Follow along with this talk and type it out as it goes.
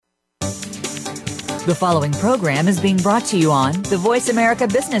The following program is being brought to you on the Voice America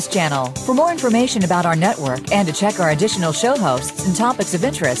Business Channel. For more information about our network and to check our additional show hosts and topics of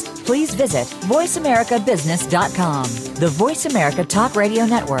interest, please visit voiceamericabusiness.com. The Voice America Talk Radio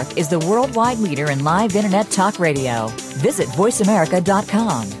Network is the worldwide leader in live Internet talk radio. Visit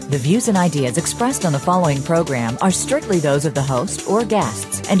voiceamerica.com. The views and ideas expressed on the following program are strictly those of the host or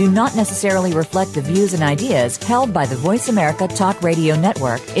guests and do not necessarily reflect the views and ideas held by the Voice America Talk Radio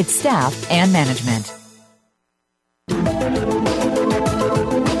Network, its staff, and management.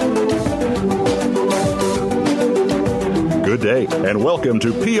 Good day, and welcome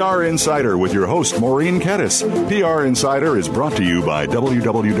to PR Insider with your host, Maureen Kettis. PR Insider is brought to you by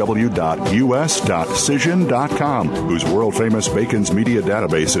www.us.cision.com, whose world-famous Bacon's media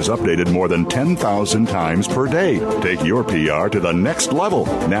database is updated more than 10,000 times per day. Take your PR to the next level.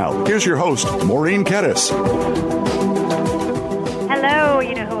 Now, here's your host, Maureen Kettis. Hello,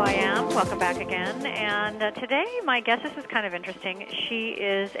 you know who I am. Welcome back again. And today, my guest, this is kind of interesting. She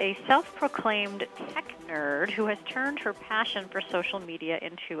is a self-proclaimed tech nerd who has turned her passion for social media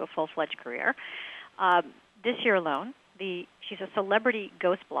into a full-fledged career. This year alone, she's a celebrity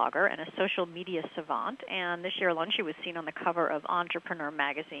ghost blogger and a social media savant. And this year alone, she was seen on the cover of Entrepreneur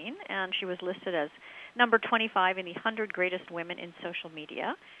magazine, and she was listed as number 25 in the 100 greatest women in social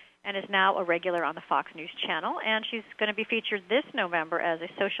media, and is now a regular on the Fox News channel. And she's going to be featured this November as a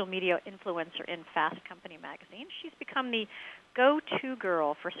social media influencer in Fast Company magazine. She's become the go-to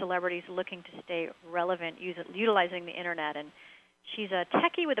girl for celebrities looking to stay relevant, utilizing the Internet. And she's a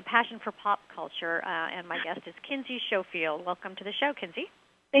techie with a passion for pop culture. And my guest is Kinsey Schofield. Welcome to the show, Kinsey.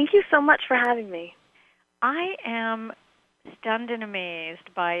 Thank you so much for having me. I am stunned and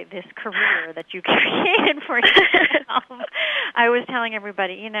amazed by this career that you created for yourself. I was telling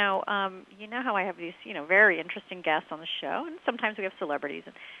everybody, you know how I have these, very interesting guests on the show, and sometimes we have celebrities,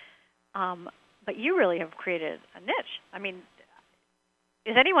 but you really have created a niche. I mean,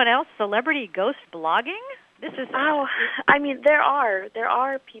 is anyone else celebrity ghost blogging? This is there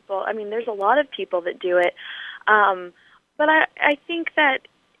are people. I mean, there's a lot of people that do it, but I think that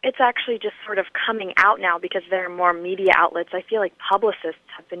it's actually just sort of coming out now because there are more media outlets. I feel like publicists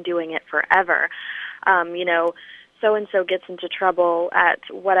have been doing it forever. So-and-so gets into trouble at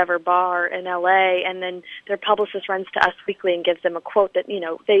whatever bar in L.A., and then their publicist runs to Us Weekly and gives them a quote that,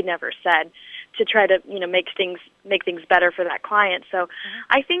 they never said to try to, make things better for that client. So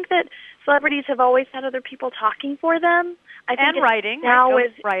I think that celebrities have always had other people talking for them. I think and writing. Now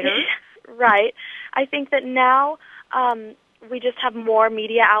with writers. Right. I think that now we just have more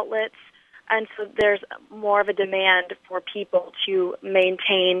media outlets, and so there's more of a demand for people to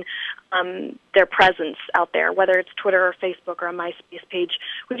maintain their presence out there, whether it's Twitter or Facebook or a MySpace page.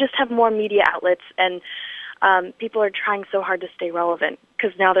 We just have more media outlets, and people are trying so hard to stay relevant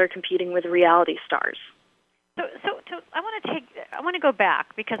because now they're competing with reality stars. So I want to go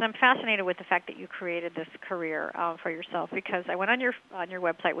back because I'm fascinated with the fact that you created this career for yourself. Because I went on your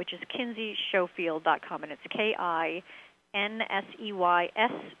website, which is KinseySchofield.com, and it's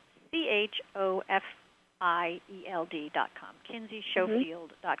KinseySchofield.com,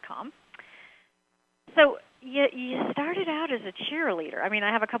 KinseySchofield.com. So you started out as a cheerleader. I mean,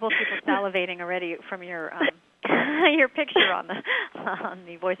 I have a couple of people salivating already from your your picture on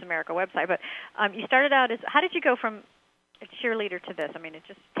the Voice America website. But you started out as, how did you go from a cheerleader to this? I mean,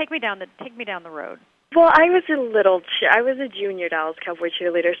 take me down the road. Well, I was a junior Dallas Cowboy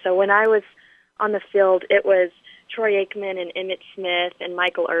cheerleader. So when I was on the field, it was Troy Aikman and Emmitt Smith and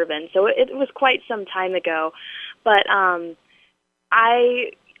Michael Irvin. So it was quite some time ago. But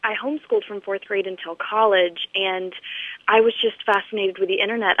I homeschooled from 4th grade until college, and I was just fascinated with the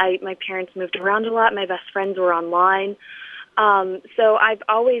Internet. My parents moved around a lot. My best friends were online. So I've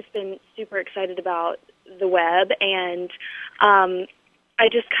always been super excited about the web, and I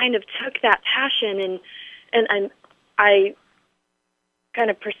just kind of took that passion and I kind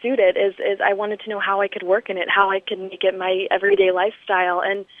of pursued it as I wanted to know how I could work in it, how I could make it my everyday lifestyle.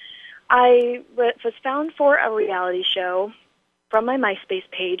 And I was found for a reality show from my MySpace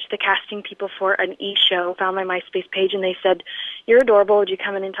page. The casting people for an e-show found my MySpace page, and they said, "You're adorable. Would you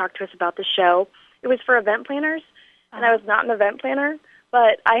come in and talk to us about the show?" It was for event planners, and I was not an event planner,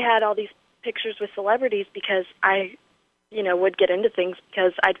 but I had all these pictures with celebrities because I, would get into things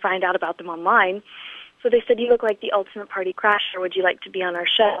because I'd find out about them online. So they said, "You look like the ultimate party crasher. Would you like to be on our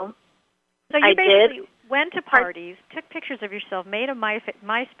show?" So you basically went to parties, took pictures of yourself, made a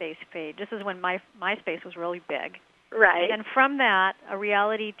MySpace page. This is when MySpace was really big. Right. And from that, a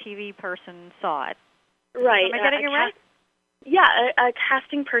reality TV person saw it. Right. Am I getting it right? Yeah, a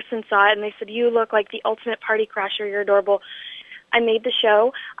casting person saw it, and they said, "You look like the ultimate party crasher. You're adorable. I made the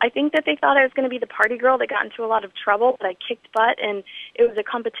show. I think that they thought I was going to be the party girl that got into a lot of trouble, but I kicked butt, and it was a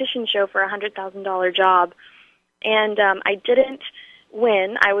competition show for a $100,000 job. And I didn't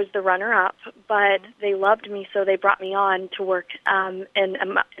win. I was the runner-up, but they loved me, so they brought me on to work in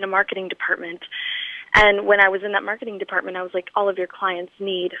a marketing department. And when I was in that marketing department, I was like, all of your clients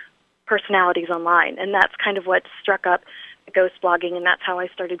need personalities online. And that's kind of what struck up ghost blogging, and that's how I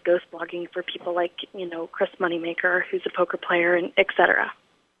started ghost blogging for people like, Chris Moneymaker, who's a poker player, and et cetera.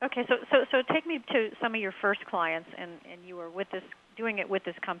 Okay, so take me to some of your first clients, and you were doing it with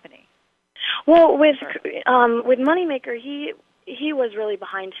this company. Well, with Moneymaker, he was really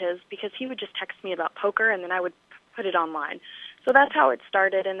behind his, because he would just text me about poker, and then I would put it online. So that's how it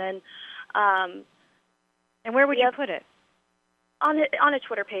started, and then and where would you put it? On a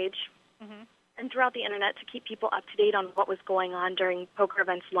Twitter page. Mm-hmm. And throughout the internet to keep people up to date on what was going on during Poker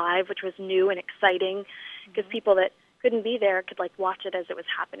Events Live, which was new and exciting, because people that couldn't be there could watch it as it was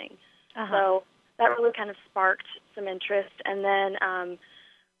happening. Uh-huh. So that really kind of sparked some interest. And then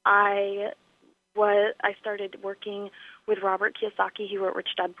I started working with Robert Kiyosaki. He wrote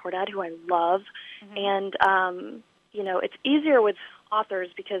Rich Dad Poor Dad, who I love. Mm-hmm. And it's easier with authors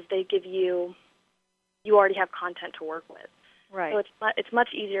because they give you already have content to work with. Right. So it's much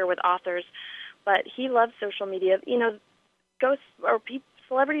easier with authors. But he loves social media. Ghosts or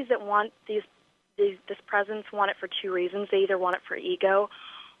celebrities that want this presence want it for two reasons. They either want it for ego,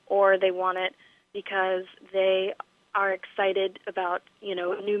 or they want it because they are excited about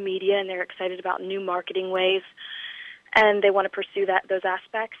new media, and they're excited about new marketing ways, and they want to pursue those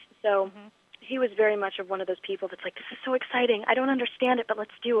aspects. So he was very much of one of those people that's like, this is so exciting. I don't understand it, but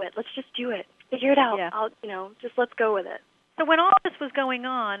let's do it. Let's just do it. Figure it out. Yeah. Just let's go with it. So when all this was going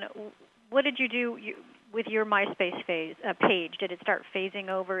on, what did you do with your MySpace page? Did it start phasing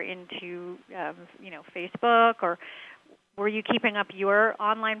over into, Facebook, or were you keeping up your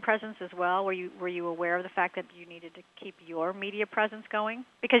online presence as well? Were you aware of the fact that you needed to keep your media presence going?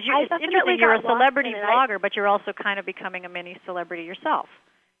 Because it's interesting, you're a celebrity blogger, but you're also kind of becoming a mini celebrity yourself.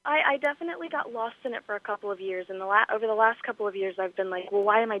 I definitely got lost in it for a couple of years, and over the last couple of years I've been like, well,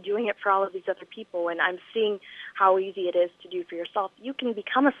 why am I doing it for all of these other people? And I'm seeing how easy it is to do for yourself. You can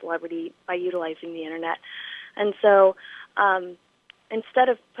become a celebrity by utilizing the internet. And so instead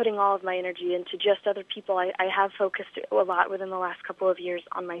of putting all of my energy into just other people, I have focused a lot within the last couple of years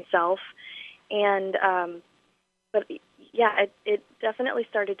on myself. And but yeah, it definitely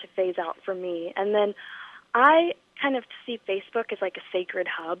started to phase out for me. And then I kind of see Facebook as like a sacred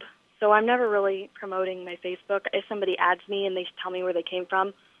hub. So I'm never really promoting my Facebook. If somebody adds me and they tell me where they came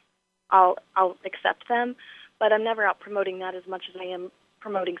from, I'll accept them. But I'm never out promoting that as much as I am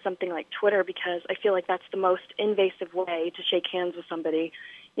promoting something like Twitter, because I feel like that's the most invasive way to shake hands with somebody.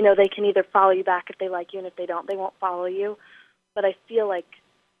 They can either follow you back if they like you, and if they don't, they won't follow you. But I feel like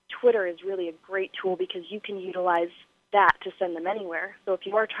Twitter is really a great tool because you can utilize that to send them anywhere. So if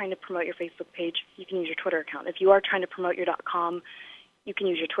you are trying to promote your Facebook page, you can use your Twitter account. If you are trying to promote your .com, you can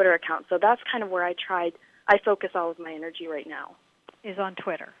use your Twitter account. So that's kind of where I focus all of my energy right now. Is on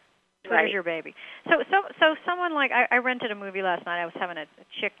Twitter. Twitter's your baby. So someone like, I rented a movie last night. I was having a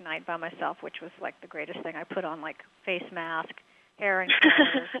chick night by myself, which was like the greatest thing. I put on like face mask, hair and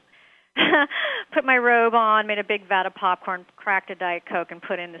color, put my robe on, made a big vat of popcorn, cracked a Diet Coke, and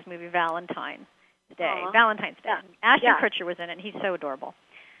put in this movie Valentine's Day. Yeah. Ashton Kutcher was in it, and he's so adorable.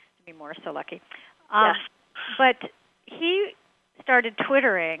 To be more so lucky. Yes. But he started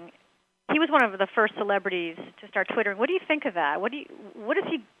Twittering. He was one of the first celebrities to start Twittering. What do you think of that? What is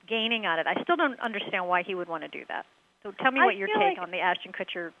he gaining on it? I still don't understand why he would want to do that. So tell me what your take on the Ashton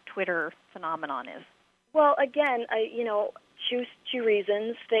Kutcher Twitter phenomenon is. Well, again, two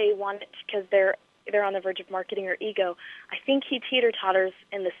reasons. They want it because they're on the verge of marketing or ego. I think he teeter-totters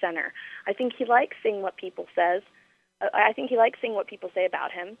in the center. I think he likes seeing what people says. I think he likes seeing what people say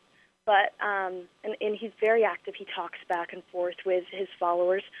about him. But and he's very active. He talks back and forth with his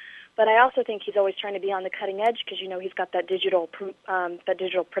followers. But I also think he's always trying to be on the cutting edge because, he's got that digital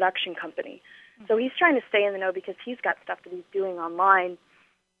production company. Mm-hmm. So he's trying to stay in the know because he's got stuff that he's doing online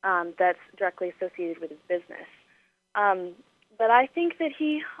that's directly associated with his business. But I think that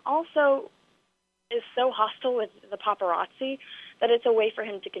he also is so hostile with the paparazzi that it's a way for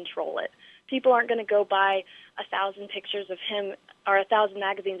him to control it. People aren't going to go buy 1,000 pictures of him or 1,000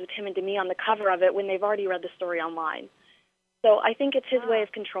 magazines with him and Demi on the cover of it when they've already read the story online. So I think it's his way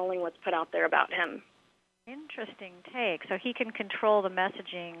of controlling what's put out there about him. Interesting take. So he can control the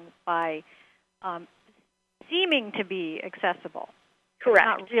messaging by seeming to be accessible. Correct.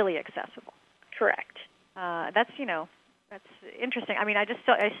 Not really accessible. Correct. That's interesting. I mean, I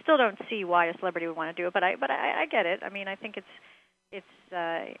still don't see why a celebrity would want to do it, but I get it. I mean, I think it's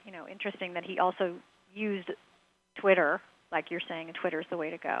interesting that he also used Twitter, like you're saying, and Twitter's the way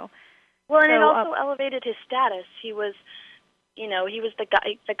to go. Well, and it also elevated his status. He was, he was the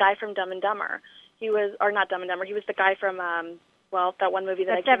guy from Dumb and Dumber. He was, or not Dumb and Dumber. He was the guy from, that one movie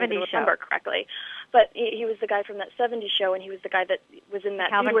that I can't even remember correctly. But he was the guy from that '70s show, and he was the guy that was in that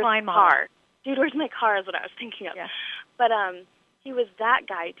Calvin Dude, Klein Where's My Car? Dude, Where's My Car is what I was thinking of. Yeah. But he was that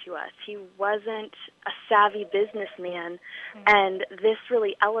guy to us. He wasn't a savvy businessman, and this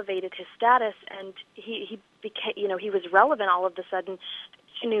really elevated his status, and he became, he was relevant all of a sudden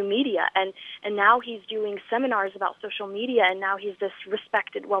to new media, and now he's doing seminars about social media, and now he's this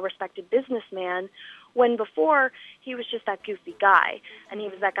well-respected businessman, when before he was just that goofy guy, and he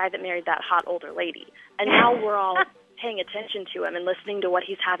was that guy that married that hot older lady. And now we're all paying attention to him and listening to what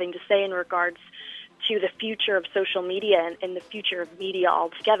he's having to say in regards to the future of social media and the future of media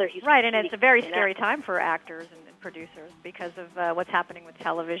altogether. He's right, and it's a very scary time for actors and producers because of what's happening with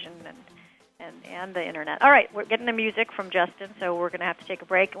television and the Internet. All right, we're getting the music from Justin, so we're going to have to take a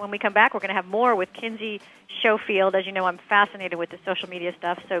break. When we come back, we're going to have more with Kinsey Schofield. As you know, I'm fascinated with the social media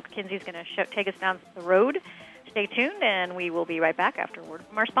stuff, so Kinsey's going to take us down the road. Stay tuned, and we will be right back after a word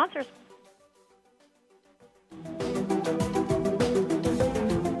from our sponsors.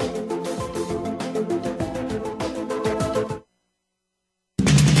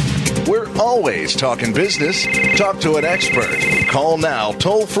 We're always talking business. Talk to an expert. Call now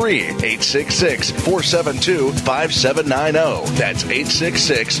toll free 866-472-5790. That's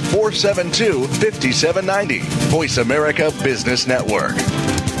 866-472-5790. Voice America Business Network.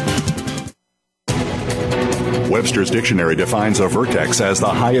 Webster's Dictionary defines a vertex as the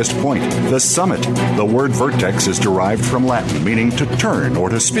highest point, the summit. The word vertex is derived from Latin, meaning to turn or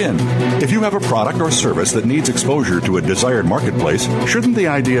to spin. If you have a product or service that needs exposure to a desired marketplace, shouldn't the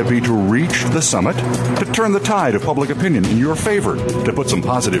idea be to reach the summit? To turn the tide of public opinion in your favor? To put some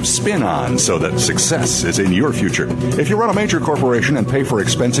positive spin on so that success is in your future? If you run a major corporation and pay for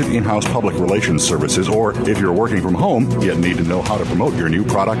expensive in-house public relations services, or if you're working from home yet need to know how to promote your new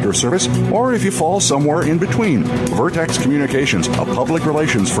product or service, or if you fall somewhere in between, Vertex Communications, a public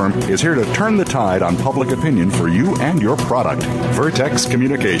relations firm, is here to turn the tide on public opinion for you and your product. Vertex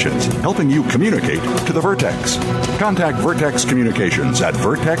Communications, helping you communicate to the Vertex. Contact Vertex Communications at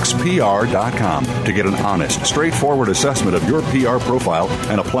vertexpr.com to get an honest, straightforward assessment of your PR profile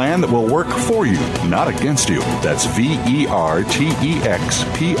and a plan that will work for you, not against you. That's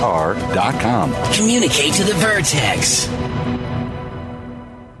VERTEXPR.com. Communicate to the Vertex.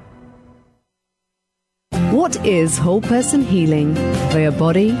 What is whole person healing via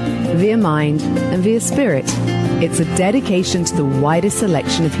body, via mind, and via spirit? It's a dedication to the widest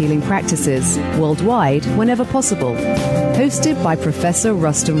selection of healing practices worldwide whenever possible. Hosted by Professor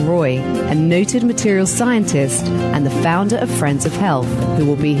Rustum Roy, a noted materials scientist and the founder of Friends of Health, who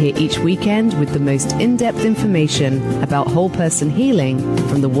will be here each weekend with the most in-depth information about whole person healing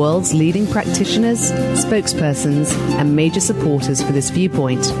from the world's leading practitioners, spokespersons, and major supporters for this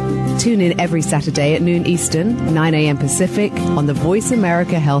viewpoint. Tune in every Saturday at noon Eastern, 9 a.m. Pacific on the Voice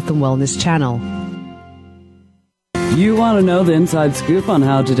America Health and Wellness channel. You want to know the inside scoop on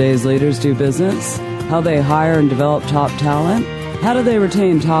how today's leaders do business? How they hire and develop top talent? How do they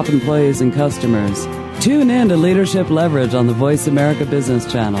retain top employees and customers? Tune in to Leadership Leverage on the Voice America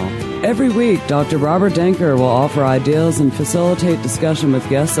Business Channel. Every week, Dr. Robert Denker will offer ideas and facilitate discussion with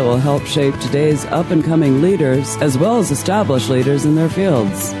guests that will help shape today's up-and-coming leaders as well as established leaders in their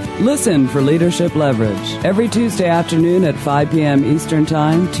fields. Listen for Leadership Leverage every Tuesday afternoon at 5 p.m. Eastern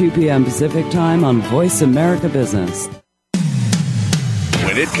Time, 2 p.m. Pacific Time on Voice America Business.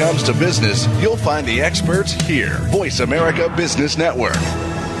 When it comes to business, you'll find the experts here. Voice America Business Network.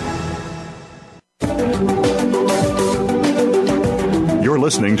 You're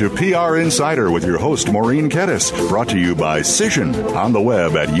listening to PR Insider with your host, Maureen Kettis, brought to you by Cision on the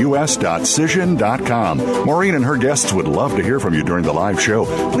web at us.cision.com. Maureen and her guests would love to hear from you during the live show.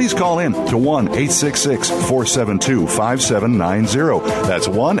 Please call in to 1-866-472-5790. That's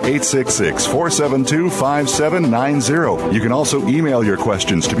 1-866-472-5790. You can also email your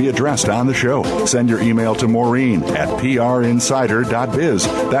questions to be addressed on the show. Send your email to Maureen at prinsider.biz.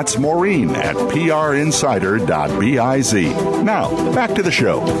 That's Maureen at prinsider.biz. Now, back to the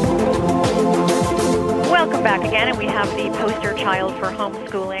show. Welcome back again, and we have the poster child for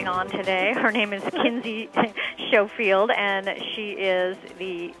homeschooling on today. Her name is Kinsey Schofield, and she is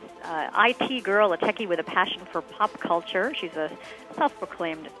the IT girl, a techie with a passion for pop culture. She's a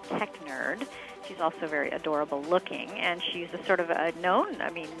self-proclaimed tech nerd. She's also very adorable looking, and she's a sort of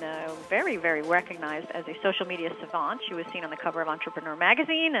very, very recognized as a social media savant. She was seen on the cover of Entrepreneur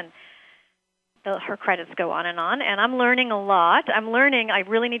magazine and her credits go on, and I'm learning a lot. I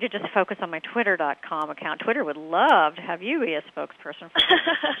really need to just focus on my Twitter.com account. Twitter would love to have you be a spokesperson for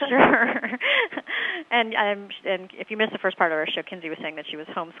sure. And if you missed the first part of our show, Kinsey was saying that she was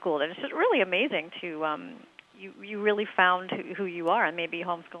homeschooled, and it's just really amazing to you really found who you are, and maybe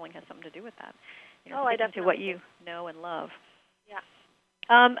homeschooling has something to do with that. I definitely to what you know and love. Yeah.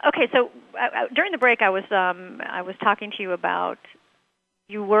 Okay, so during the break, I was talking to you about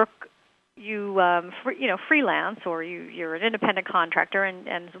you work. Freelance, or you're an independent contractor,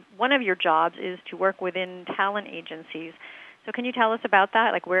 and one of your jobs is to work within talent agencies. So can you tell us about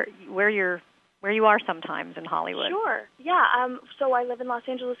that, like where you are sometimes in Hollywood? Sure. Yeah. So I live in Los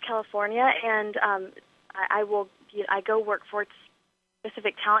Angeles, California, and I go work for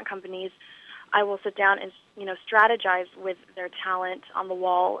specific talent companies. I will sit down and strategize with their talent on the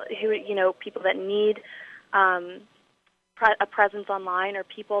wall, people that need a presence online, or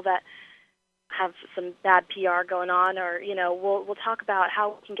people that have some bad PR going on, or we'll talk about how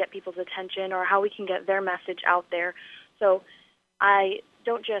we can get people's attention or how we can get their message out there. So I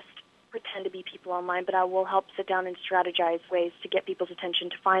don't just pretend to be people online, but I will help sit down and strategize ways to get people's attention,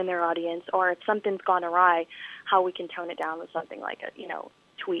 to find their audience, or if something's gone awry, how we can tone it down with something like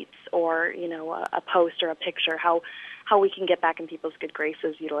tweets or a post or a picture, how we can get back in people's good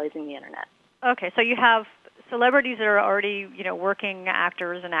graces utilizing the internet. Okay, so you have celebrities that are already, working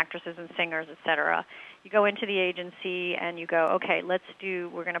actors and actresses and singers, etc. You go into the agency and you go, okay,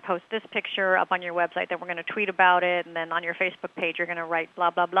 we're going to post this picture up on your website, then we're going to tweet about it, and then on your Facebook page you're going to write blah,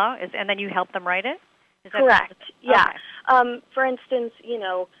 blah, blah, and then you help them write it? Correct, yeah. Okay. For instance,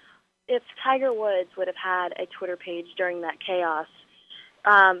 if Tiger Woods would have had a Twitter page during that chaos,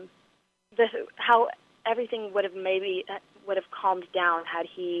 how everything would have calmed down had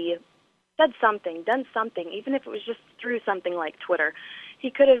he said something, done something, even if it was just through something like Twitter.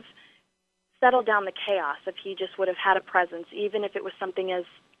 He could have settled down the chaos if he just would have had a presence, even if it was something as,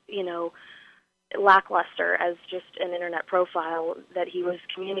 lackluster as just an internet profile that he was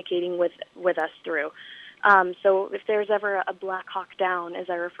communicating with us through. So if there's ever a Black Hawk Down, as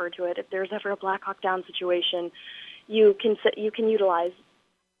I refer to it, if there's ever a Black Hawk Down situation, you can utilize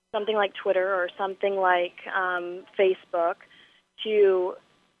something like Twitter or something like Facebook to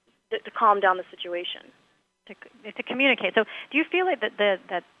calm down the situation, to communicate. So, do you feel like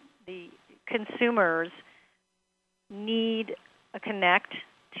that the consumers need a connect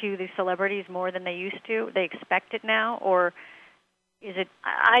to the celebrities more than they used to? They expect it now, or is it?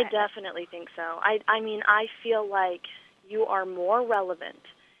 I definitely think so. I mean, I feel like you are more relevant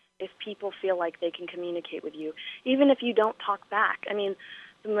if people feel like they can communicate with you, even if you don't talk back. I mean,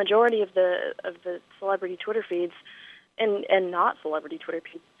 the majority of the celebrity Twitter feeds. And not celebrity Twitter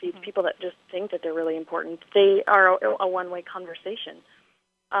feeds, people that just think that they're really important, they are a one-way conversation.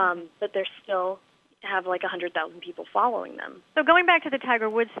 But they still have like 100,000 people following them. So going back to the Tiger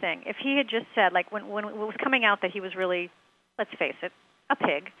Woods thing, if he had just said, like when it was coming out that he was really, let's face it, a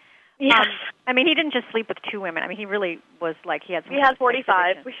pig. Yes. I mean, he didn't just sleep with two women. I mean, he really was like, he had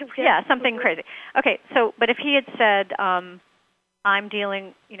 45. Yeah, something crazy. Okay, so, but if he had said, I'm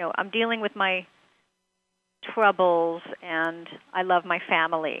dealing with my troubles, and I love my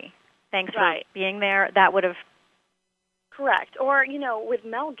family. Thanks for being there. That would have... Correct. Or, with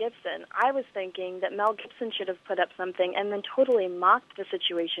Mel Gibson, I was thinking that Mel Gibson should have put up something and then totally mocked the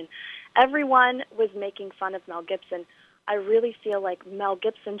situation. Everyone was making fun of Mel Gibson. I really feel like Mel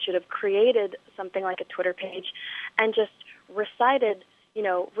Gibson should have created something like a Twitter page and just recited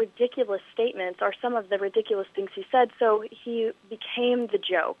ridiculous statements or some of the ridiculous things he said, so he became the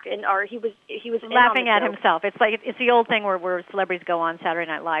joke, or he was laughing at himself. It's like it's the old thing where celebrities go on Saturday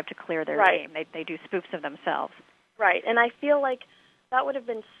Night Live to clear their name. They do spoofs of themselves. Right, and I feel like that would have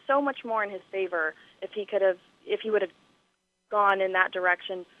been so much more in his favor if he would have gone in that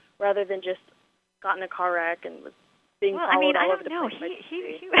direction rather than just got in a car wreck and was being followed all over the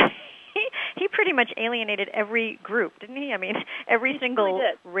place. He pretty much alienated every group, didn't he? I mean, every single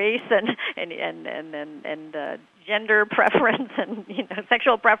race and gender preference and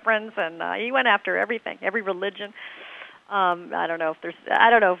sexual preference, and he went after everything, every religion. I don't know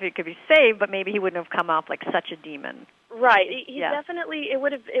if he could be saved, but maybe he wouldn't have come off like such a demon. Right. He definitely it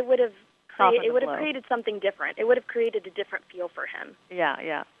would have created something different. It would have created a different feel for him.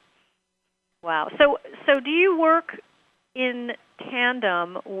 Yeah. Wow. So do you work in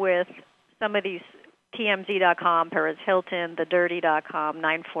tandem with some of these TMZ.com, Perez Hilton, TheDirty.com,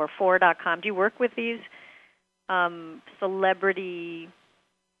 944.com? Do you work with these celebrity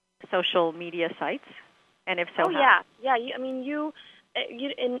social media sites? And if so, how? Yeah. You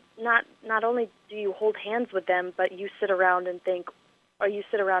not only do you hold hands with them, but you sit around and think, or you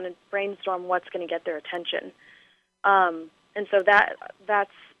sit around and brainstorm what's going to get their attention. And so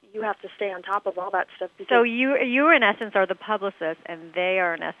that's you have to stay on top of all that stuff. Because so you in essence are the publicist, and they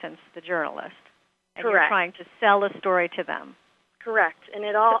are in essence the journalist. And correct. You're trying to sell a story to them. Correct. And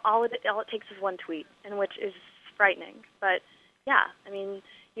all it takes is one tweet, and which is frightening. But yeah, I mean,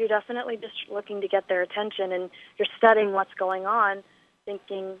 you're definitely just looking to get their attention, and you're studying what's going on,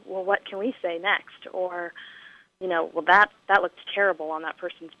 thinking, well, what can we say next? Or, well, that looks terrible on that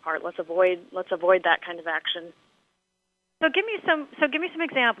person's part. Let's avoid that kind of action. So give me some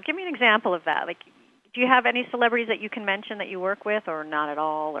example. Give me an example of that. Like, do you have any celebrities that you can mention that you work with, or not at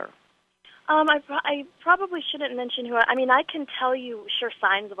all, or? I probably shouldn't mention who. I mean, I can tell you sure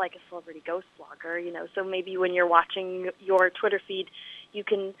signs of like a celebrity ghost blogger. So maybe when you're watching your Twitter feed,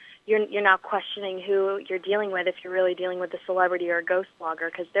 you're now questioning who you're dealing with, if you're really dealing with a celebrity or a ghost blogger,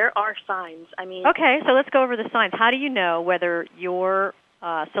 because there are signs. I mean, okay, so let's go over the signs. How do you know whether your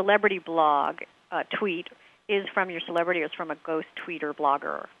celebrity blog tweet is from your celebrity or is from a ghost tweeter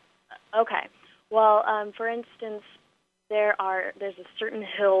blogger? Okay. Well, for instance, there's a certain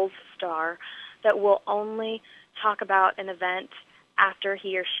Hills star that will only talk about an event after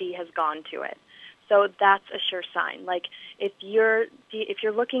he or she has gone to it. So that's a sure sign. Like if you're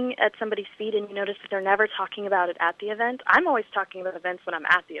looking at somebody's feed and you notice that they're never talking about it at the event, I'm always talking about events when I'm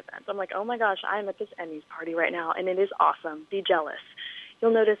at the event. I'm like, oh my gosh, I'm at this Emmys party right now, and it is awesome. Be jealous.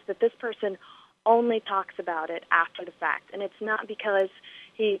 You'll notice that this person only talks about it after the fact, and it's not because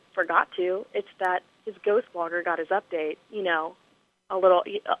he forgot to. It's that his ghost blogger got his update, a little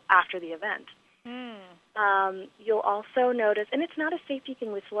after the event. You'll also notice, and it's not a safety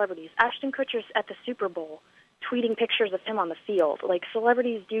thing with celebrities, Ashton Kutcher's at the Super Bowl tweeting pictures of him on the field. Like,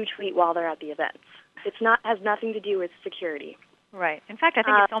 celebrities do tweet while they're at the events. Has nothing to do with security. Right. In fact, I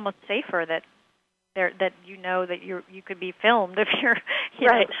think it's almost safer that that you could be filmed if you're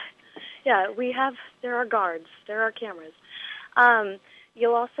right. Yeah, there are guards, there are cameras.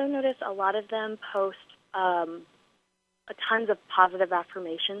 You'll also notice a lot of them post tons of positive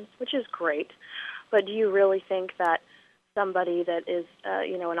affirmations, which is great. But do you really think that somebody that is,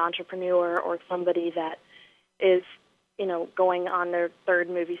 an entrepreneur or somebody that is, going on their third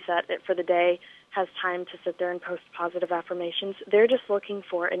movie set for the day has time to sit there and post positive affirmations? They're just looking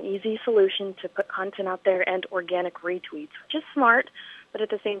for an easy solution to put content out there and organic retweets, which is smart, but at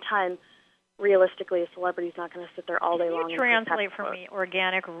the same time, realistically, a celebrity's not going to sit there all day long. Can you translate for me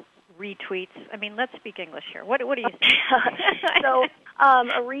organic retweets? I mean, let's speak English here. What do you think? So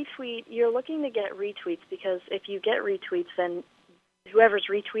a retweet, you're looking to get retweets because if you get retweets, then whoever's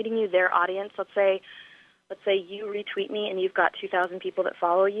retweeting you, their audience, let's say you retweet me and you've got 2,000 people that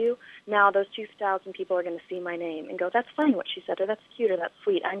follow you. Now those 2,000 people are going to see my name and go, that's funny what she said, or that's cute, or that's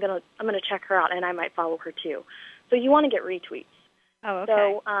sweet. I'm going to check her out, and I might follow her too. So you want to get retweets. Oh,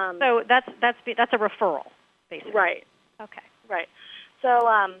 okay. So that's a referral, basically. Right. Okay. Right. So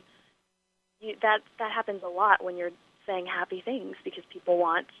that happens a lot when you're saying happy things because people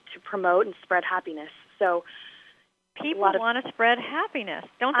want to promote and spread happiness. So people want to spread happiness,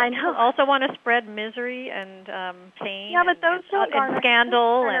 don't they? I know. People also want to spread misery and pain. Yeah, but those don't garner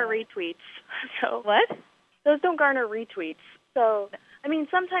scandal and retweets. So what? Those don't garner retweets. So I mean,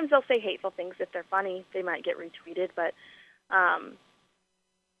 sometimes they'll say hateful things if they're funny. They might get retweeted, but.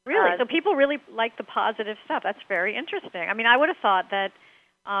 Really? So people really like the positive stuff. That's very interesting. I mean, I would have thought that,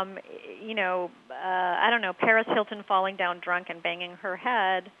 I don't know, Paris Hilton falling down drunk and banging her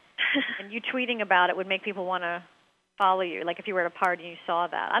head, and you tweeting about it would make people want to follow you. Like if you were at a party and you saw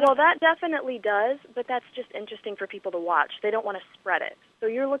that. Well, that definitely does, but that's just interesting for people to watch. They don't want to spread it. So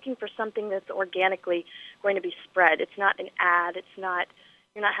you're looking for something that's organically going to be spread. It's not an ad.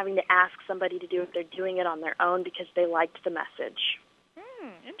 You're not having to ask somebody to do it. They're doing it on their own because they liked the message.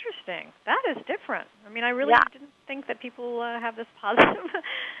 Interesting. That is different. I mean, I really didn't think that people have this positive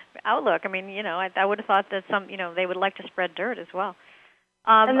outlook. I mean, I would have thought that they would like to spread dirt as well.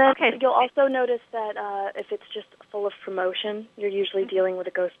 And then you'll also notice that if it's just full of promotion, you're usually dealing with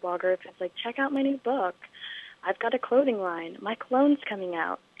a ghost blogger. If it's like, check out my new book, I've got a clothing line, my cologne's coming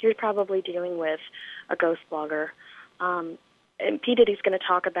out, you're probably dealing with a ghost blogger. And P. Diddy's going to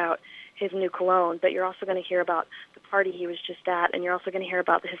talk about his new cologne, but you're also going to hear about the party he was just at, and you're also going to hear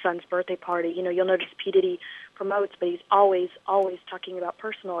about his son's birthday party. You'll notice P. Diddy promotes, but he's always talking about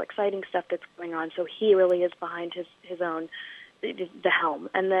personal, exciting stuff that's going on, so he really is behind his own, the helm.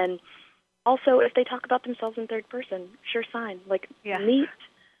 And then also, if they talk about themselves in third person, sure sign. Like, meet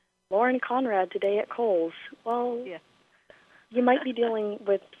Lauren Conrad today at Kohl's. Well, you might be dealing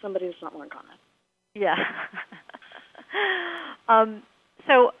with somebody who's not Lauren Conrad. Yeah.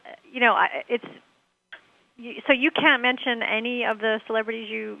 So, it's So you can't mention any of the celebrities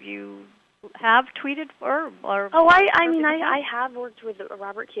you have tweeted for? Or I have worked with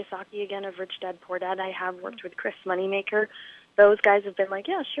Robert Kiyosaki, again, of Rich Dad Poor Dad. I have worked with Chris Moneymaker. Those guys have been like,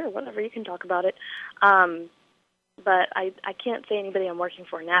 yeah, sure, whatever, you can talk about it. But I can't say anybody I'm working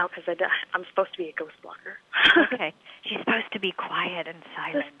for now because I'm supposed to be a ghost blogger. Okay. She's supposed to be quiet and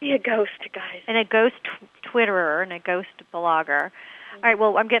silent. Supposed to be a ghost, guys. And a ghost Twitterer and a ghost blogger. All right,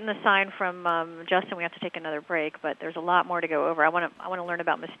 well, I'm getting the sign from Justin. We have to take another break, but there's a lot more to go over. I want to learn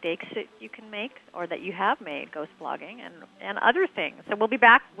about mistakes that you can make or that you have made, ghost blogging, and other things. So we'll be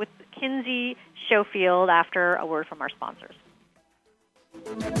back with Kinsey Schofield after a word from our sponsors.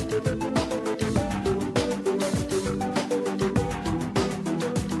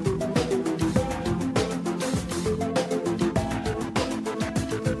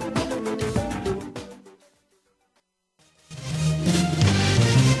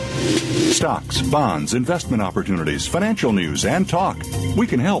 Stocks, bonds, investment opportunities, financial news, and talk. We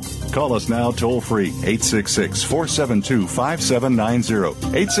can help. Call us now toll-free, 866-472-5790.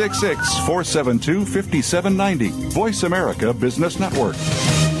 866-472-5790. Voice America Business Network.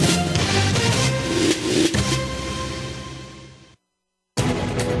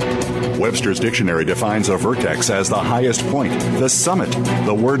 Webster's Dictionary defines a vertex as the highest point, the summit.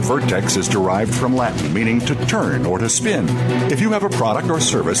 The word vertex is derived from Latin, meaning to turn or to spin. If you have a product or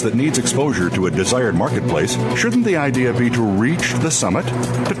service that needs exposure to a desired marketplace, shouldn't the idea be to reach the summit?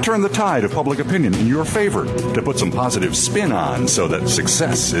 To turn the tide of public opinion in your favor? To put some positive spin on so that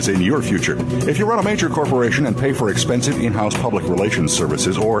success is in your future? If you run a major corporation and pay for expensive in-house public relations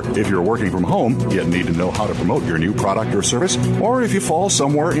services, or if you're working from home yet need to know how to promote your new product or service, or if you fall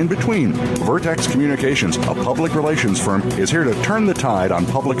somewhere in between, Vertex Communications, a public relations firm, is here to turn the tide on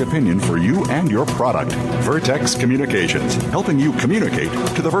public opinion for you and your product. Vertex Communications, helping you communicate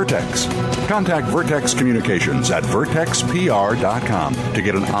to the Vertex. Contact Vertex Communications at vertexpr.com to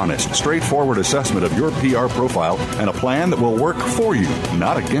get an honest, straightforward assessment of your PR profile and a plan that will work for you,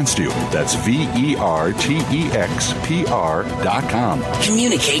 not against you. That's VERTEXPR.com.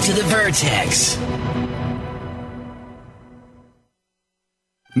 Communicate to the Vertex.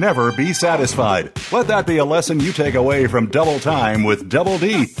 Never be satisfied. Let that be a lesson you take away from Double Time with Double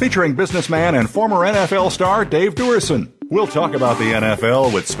D, featuring businessman and former NFL star Dave Duerson. We'll talk about the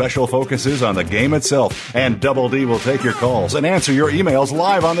NFL with special focuses on the game itself, and Double D will take your calls and answer your emails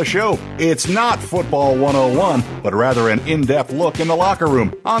live on the show. It's not Football 101, but rather an in-depth look in the locker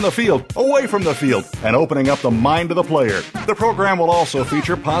room, on the field, away from the field, and opening up the mind of the player. The program will also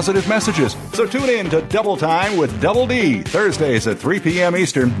feature positive messages, so tune in to Double Time with Double D, Thursdays at 3 p.m.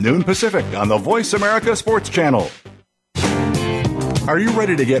 Eastern, noon Pacific, on the Voice America Sports Channel. Are you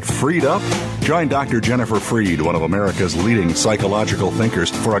ready to get freed up? Join Dr. Jennifer Freed, one of America's leading psychological thinkers,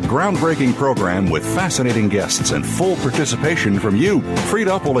 for a groundbreaking program with fascinating guests and full participation from you. Freed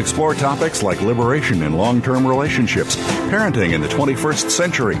Up will explore topics like liberation in long-term relationships, parenting in the 21st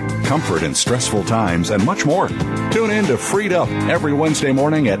century, comfort in stressful times, and much more. Tune in to Freed Up every Wednesday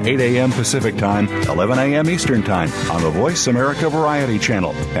morning at 8 a.m. Pacific Time, 11 a.m. Eastern Time on the Voice America Variety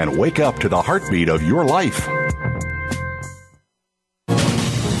Channel, and wake up to the heartbeat of your life.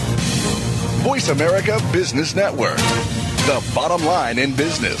 Voice America Business Network, the bottom line in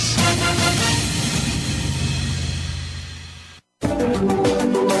business.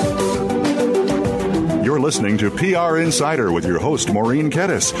 You're listening to PR Insider with your host, Maureen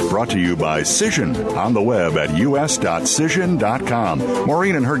Kettis, brought to you by Cision on the web at us.cision.com.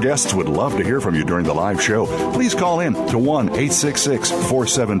 Maureen and her guests would love to hear from you during the live show. Please call in to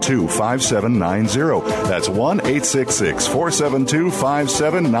 1-866-472-5790. That's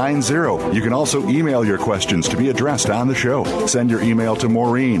 1-866-472-5790. You can also email your questions to be addressed on the show. Send your email to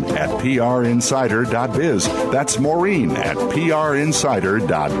Maureen at prinsider.biz. That's Maureen at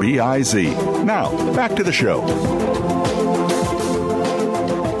prinsider.biz. Now, back to the show.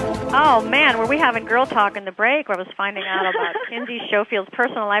 Oh, man, were we having girl talk in the break where I was finding out about Kinsey Schofield's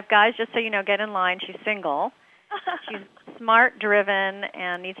personal life. Guys, just so you know, get in line. She's single. She's smart, driven,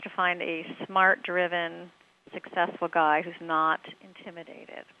 and needs to find a smart, driven, successful guy who's not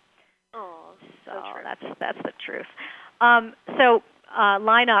intimidated. Oh, so that's the truth. So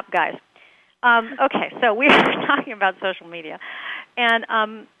line up, guys. Okay, so we are talking about social media.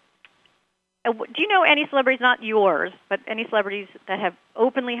 And do you know any celebrities, not yours, but any celebrities that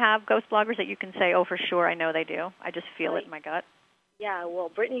openly have ghost bloggers that you can say, oh, for sure, I know they do. I just feel it in my gut. Yeah,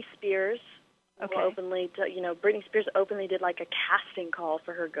 well, Britney Spears Britney Spears openly did like a casting call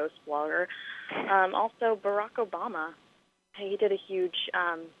for her ghost blogger. Also, Barack Obama, he did a huge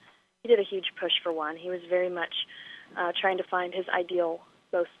push for one. He was very much trying to find his ideal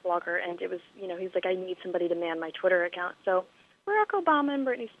Ghost Blogger, and it was, he's like, I need somebody to man my Twitter account. So Barack Obama and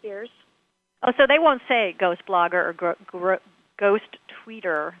Britney Spears. Oh, so they won't say Ghost Blogger or Ghost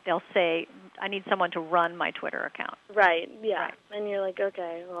Tweeter. They'll say, I need someone to run my Twitter account. Right, yeah. Right. And you're like,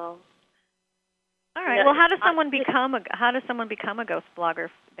 okay, well. All right. Well, how does someone become a ghost blogger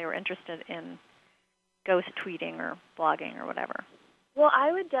if they were interested in ghost tweeting or blogging or whatever? Well,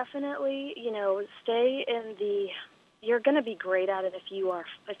 I would definitely, stay in you're going to be great at it if you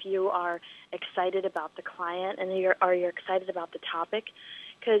are excited about the client and you're excited about the topic,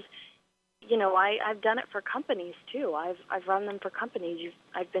 because I've done it for companies too. I've run them for companies.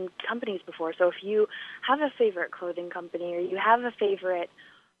 I've been companies before. So if you have a favorite clothing company, or you have a favorite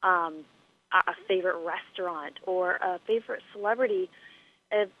restaurant, or a favorite celebrity,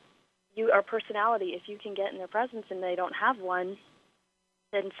 or personality, if you can get in their presence and they don't have one,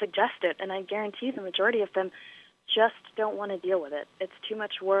 then suggest it. And I guarantee the majority of them just don't want to deal with it. It's too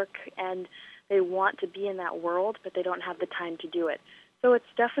much work, and they want to be in that world, but they don't have the time to do it. So it's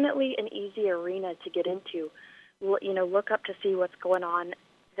definitely an easy arena to get into. Look up to see what's going on,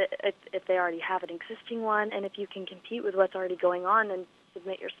 if they already have an existing one, and if you can compete with what's already going on, and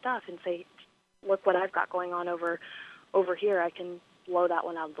submit your stuff and say, look what I've got going on over here. I can blow that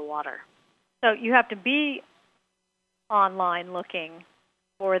one out of the water. So you have to be online looking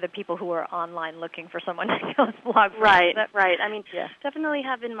for the people who are online looking for someone to ghost blog. Right. I mean, definitely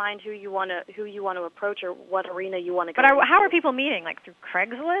have in mind who you want to approach, or what arena you want to go. But how are people meeting? Like through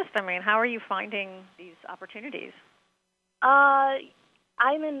Craigslist? I mean, how are you finding these opportunities? I'm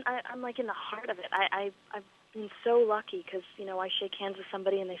like in the heart of it. I've been so lucky because I shake hands with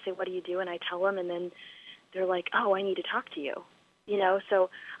somebody and they say, "What do you do?" and I tell them, and then they're like, "Oh, I need to talk to you." So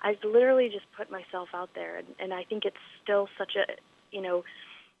I've literally just put myself out there, and I think it's still such a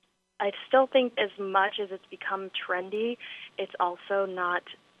I still think as much as it's become trendy, it's also not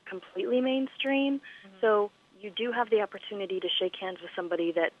completely mainstream. Mm-hmm. So you do have the opportunity to shake hands with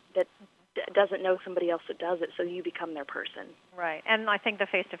somebody that doesn't know somebody else that does it, so you become their person. Right. And I think the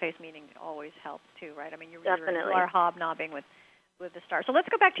face-to-face meeting always helps too, right? I mean, you are hobnobbing with the stars. So let's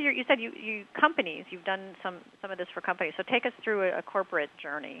go back to you said you companies, you've done some of this for companies. So take us through a corporate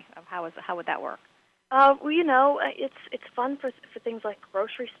journey of how would that work? It's fun for things like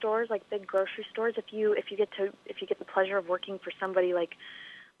grocery stores, like big grocery stores. If you get the pleasure of working for somebody like,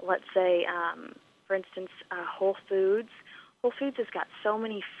 let's say, for instance, Whole Foods. Whole Foods has got so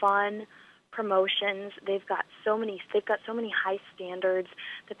many fun promotions. They've got so many high standards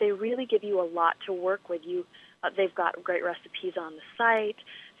that they really give you a lot to work with. They've got great recipes on the site.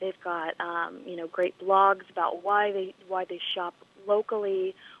 They've got great blogs about why they shop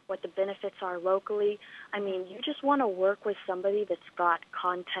locally, what the benefits are locally. I mean, you just want to work with somebody that's got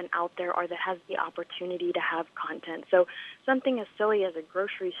content out there, or that has the opportunity to have content. So something as silly as a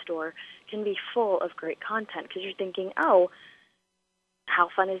grocery store can be full of great content, because you're thinking, oh, how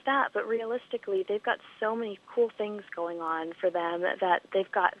fun is that? But realistically, they've got so many cool things going on for them that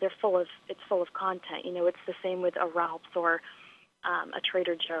it's full of content. It's the same with a Ralph's or a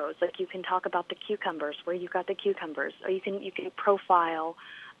Trader Joe's. Like, you can talk about the cucumbers, where you got the cucumbers, or you can profile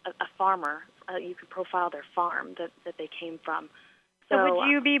a farmer. You can profile their farm that they came from. So would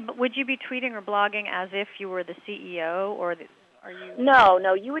you be tweeting or blogging as if you were the CEO, or are you?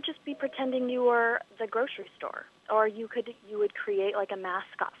 No, you would just be pretending you were the grocery store, or you would create like a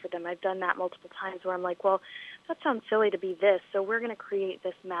mascot for them. I've done that multiple times where I'm like, well, that sounds silly to be this, so we're going to create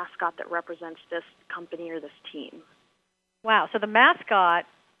this mascot that represents this company or this team. Wow. So the mascot.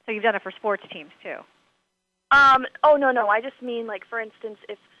 So you've done it for sports teams too. Oh no. I just mean, like, for instance,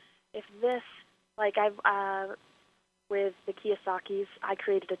 if this, like, with the Kiyosakis, I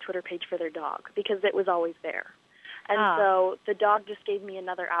created a Twitter page for their dog because it was always there. And so the dog just gave me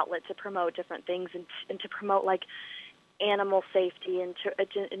another outlet to promote different things and to promote, like, animal safety and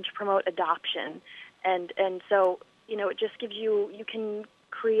to promote adoption. And so, it just gives you can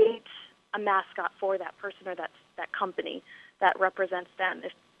create a mascot for that person or that company that represents them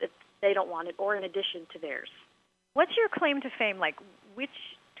if they don't want it, or in addition to theirs. What's your claim to fame? Like, which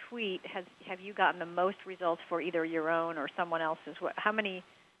tweet have you gotten the most results for, either your own or someone else's? How many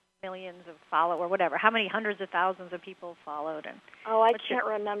millions of follow or whatever? How many hundreds of thousands of people followed? And I can't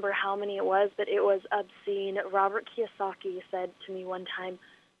remember how many it was, but it was obscene. Robert Kiyosaki said to me one time,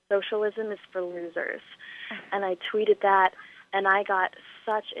 "Socialism is for losers," and I tweeted that, and I got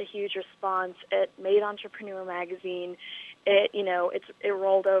such a huge response. It made Entrepreneur magazine. It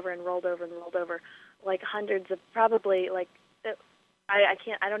rolled over and rolled over and rolled over, like hundreds of, probably, like,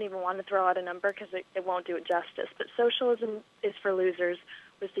 I don't even want to throw out a number because it won't do it justice. But socialism is for losers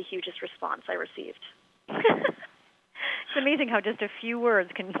was the hugest response I received. It's amazing how just a few words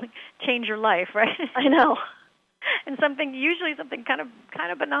can change your life, right? I know. And usually something kind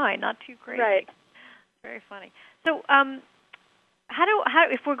of benign, not too crazy. Right. Very funny. So, how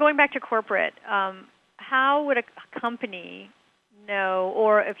if we're going back to corporate, how would a company know,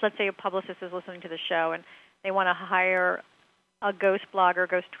 or if let's say a publicist is listening to the show and they want to hire a ghost blogger,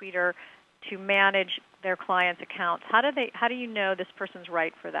 ghost tweeter to manage their clients' accounts, how do you know this person's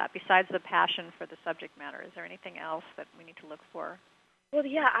right for that? Besides the passion for the subject matter, is there anything else that we need to look for? Well,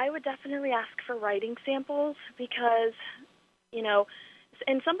 yeah, I would definitely ask for writing samples because,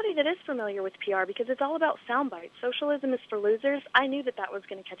 and somebody that is familiar with PR, because it's all about sound bites. Socialism is for losers. I knew that was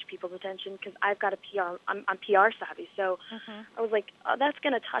going to catch people's attention because I've got I'm PR savvy. So I was like, that's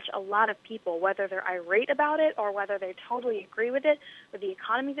going to touch a lot of people, whether they're irate about it or whether they totally agree with it, with the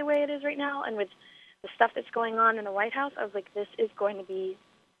economy the way it is right now and with the stuff that's going on in the White House. I was like, this is going to be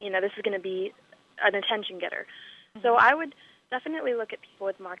an attention getter. So I would definitely look at people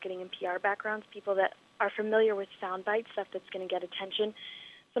with marketing and PR backgrounds, people that are familiar with soundbite stuff that's going to get attention,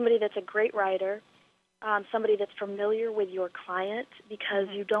 somebody that's a great writer, somebody that's familiar with your client, because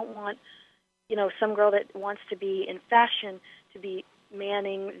you don't want, some girl that wants to be in fashion to be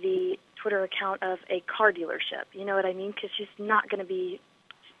manning the Twitter account of a car dealership. You know what I mean? Because she's not going to be,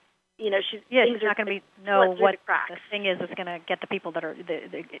 she's not going to know what the thing is that's going to get the people that are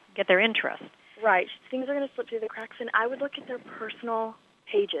get their interest. Right. Things are going to slip through the cracks, and I would look at their personal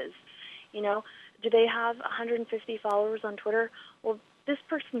pages. Do they have 150 followers on Twitter? Well, this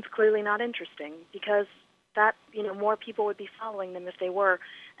person's clearly not interesting because that, more people would be following them if they were.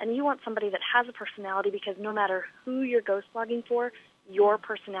 And you want somebody that has a personality because no matter who you're ghost blogging for, your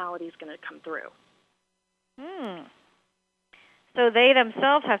personality is going to come through. So they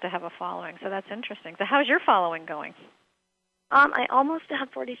themselves have to have a following. So that's interesting. So how's your following going? I almost have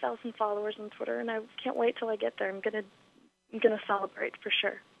 40,000 followers on Twitter, and I can't wait till I get there. I'm gonna celebrate for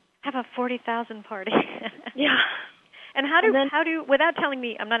sure. Have a 40,000 party. Yeah. And how do without telling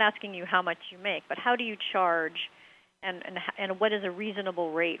me, I'm not asking you how much you make, but how do you charge, and what is a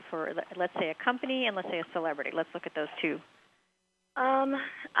reasonable rate for, let's say, a company and let's say a celebrity? Let's look at those two.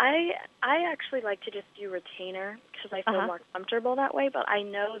 I actually like to just do retainer because I feel more comfortable that way. But I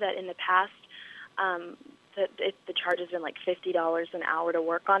know that in the past, the charge has been like $50 an hour to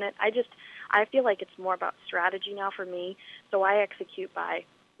work on it. I feel like it's more about strategy now for me. So I execute by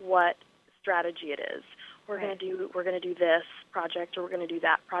what strategy it is. We're going to do this project, or we're going to do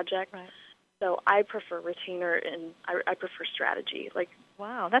that project. Right. So I prefer retainer, and I prefer strategy.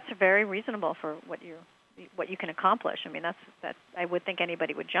 Wow, that's very reasonable for what you can accomplish. I mean, that's I would think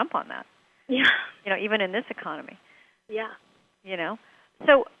anybody would jump on that. Yeah. Even in this economy. Yeah.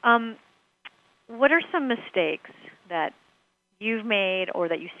 So, what are some mistakes that you've made or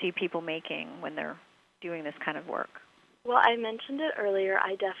that you see people making when they're doing this kind of work? Well, I mentioned it earlier.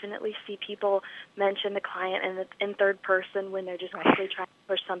 I definitely see people mention the client in third person when they're just quickly trying to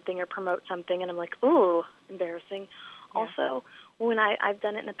push something or promote something, and I'm like, ooh, embarrassing. Yeah. Also, when I've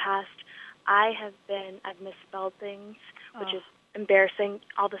done it in the past, I've misspelled things, which is embarrassing.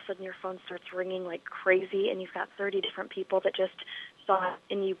 All of a sudden your phone starts ringing like crazy, and you've got 30 different people that just saw it,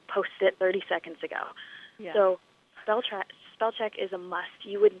 and you posted it 30 seconds ago. Yeah. So spell check is a must.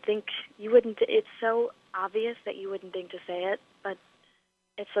 It's so obvious that you wouldn't think to say it, but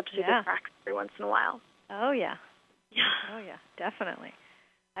it slips through the cracks every once in a while. Oh, yeah. Yeah. Oh, yeah, definitely.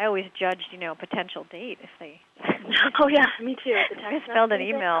 I always judged, potential date if they... Oh, yeah, me too. Misspelled an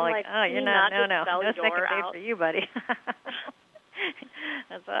email you're not, no second date for you, buddy.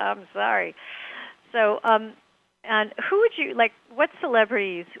 I'm sorry. So, and who would you, what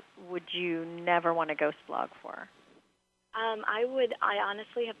celebrities would you never want to ghost blog for? I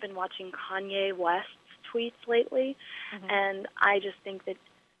honestly have been watching Kanye West's tweets lately, and I just think that,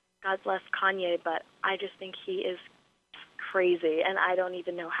 God bless Kanye, but I just think he is crazy, and I don't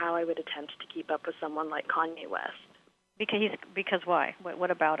even know how I would attempt to keep up with someone like Kanye West. Because why?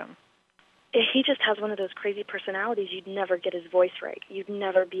 What about him? He just has one of those crazy personalities. You'd never get his voice right. You'd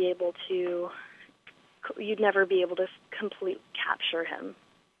never be able to completely capture him.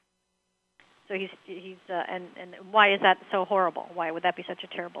 So he's and why is that so horrible? Why would that be such a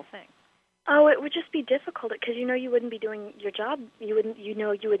terrible thing? Oh, it would just be difficult because you wouldn't be doing your job. You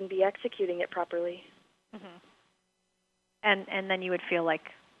wouldn't be executing it properly. And then you would feel like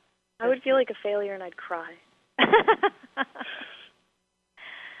I would feel like a failure, and I'd cry.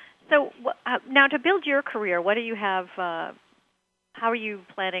 So now, to build your career, what do you have? How are you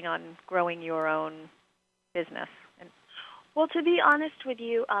planning on growing your own business? Well, to be honest with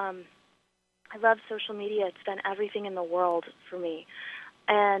you, I love social media. It's done everything in the world for me.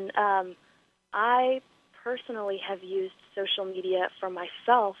 And I personally have used social media for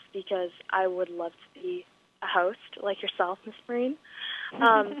myself because I would love to be a host like yourself, Ms. Breen.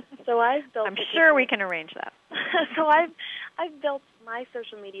 So I've built. I'm sure we can arrange that. So I've built my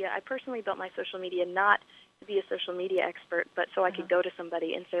social media. I personally built my social media not to be a social media expert, but so I could go to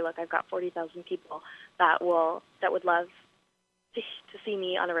somebody and say, look, I've got 40,000 people that would love to see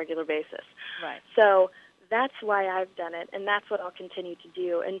me on a regular basis. Right. So that's why I've done it, and that's what I'll continue to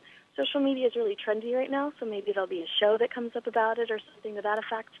do. And social media is really trendy right now, so maybe there'll be a show that comes up about it or something to that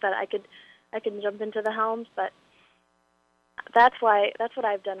effect that I can jump into the helms. But that's what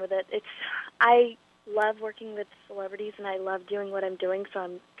I've done with it. I love working with celebrities, and I love doing what I'm doing, so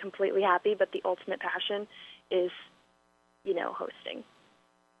I'm completely happy. But the ultimate passion is, hosting.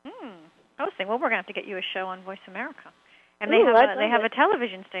 Hosting. Well, we're going to have to get you a show on Voice America. And Ooh, they have a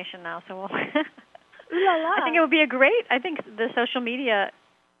television station now, so we'll I think it would be I think the social media,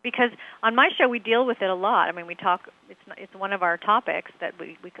 because on my show we deal with it a lot. I mean, we talk, it's one of our topics that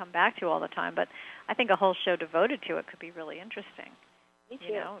we come back to all the time, but I think a whole show devoted to it could be really interesting. Me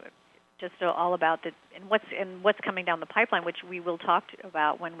too. Just all about what's coming down the pipeline, which we will talk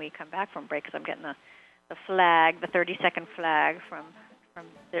about when we come back from break, because I'm getting the flag, the 30-second flag from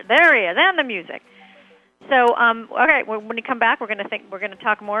there he is, and the music. So, okay, when you come back, we're going to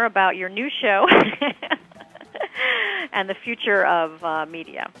talk more about your new show and the future of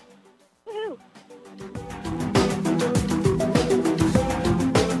media. Woo-hoo.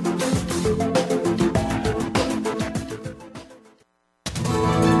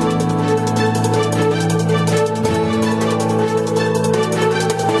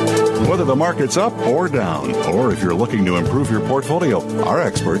 Whether the market's up or down, or if you're looking to improve your portfolio, our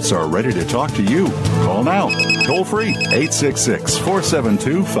experts are ready to talk to you. Call now. Toll free,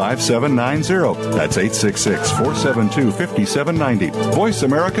 866-472-5790. That's 866-472-5790. Voice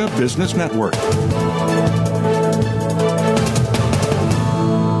America Business Network.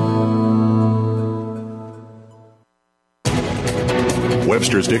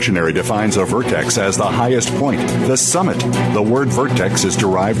 Webster's Dictionary defines a vertex as the highest point, the summit. The word vertex is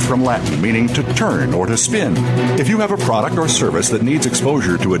derived from Latin, meaning to turn or to spin. If you have a product or service that needs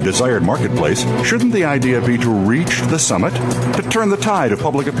exposure to a desired marketplace, shouldn't the idea be to reach the summit? To turn the tide of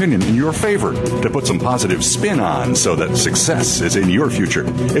public opinion in your favor? To put some positive spin on so that success is in your future?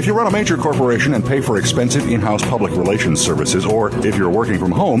 If you run a major corporation and pay for expensive in-house public relations services, or if you're working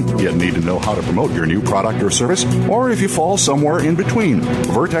from home yet need to know how to promote your new product or service, or if you fall somewhere in between,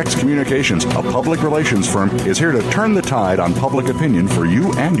 Vertex Communications, a public relations firm, is here to turn the tide on public opinion for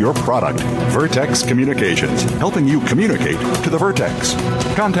you and your product. Vertex Communications, helping you communicate to the Vertex.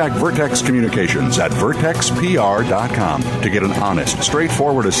 Contact Vertex Communications at vertexpr.com to get an honest,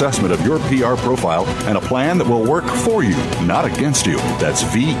 straightforward assessment of your PR profile and a plan that will work for you, not against you. That's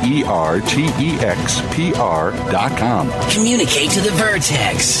VERTEXPR.com. Communicate to the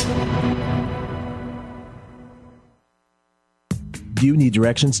Vertex. Do you need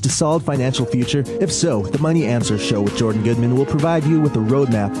directions to solid financial future? If so, the Money Answer Show with Jordan Goodman will provide you with a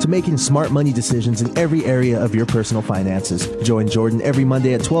roadmap to making smart money decisions in every area of your personal finances. Join Jordan every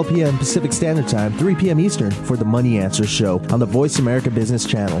Monday at 12 p.m. Pacific Standard Time, 3 p.m. Eastern for the Money Answer Show on the Voice America Business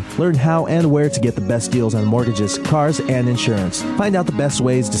Channel. Learn how and where to get the best deals on mortgages, cars, and insurance. Find out the best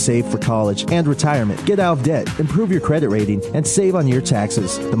ways to save for college and retirement. Get out of debt, improve your credit rating, and save on your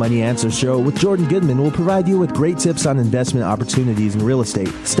taxes. The Money Answer Show with Jordan Goodman will provide you with great tips on investment opportunities in real estate,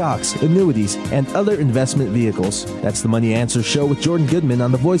 stocks, annuities, and other investment vehicles. That's the Money Answer Show with Jordan Goodman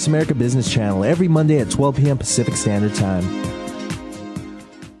on the Voice America Business Channel every Monday at 12 p.m. Pacific Standard Time.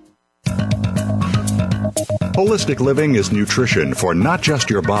 Holistic living is nutrition for not just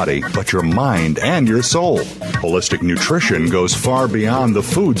your body, but your mind and your soul. Holistic nutrition goes far beyond the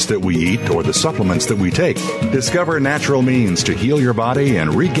foods that we eat or the supplements that we take. Discover natural means to heal your body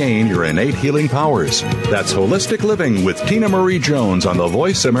and regain your innate healing powers. That's Holistic Living with Tina Marie Jones on the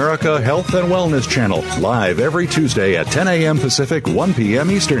Voice America Health and Wellness Channel, live every Tuesday at 10 a.m. Pacific, 1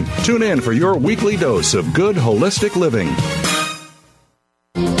 p.m. Eastern. Tune in for your weekly dose of good holistic living.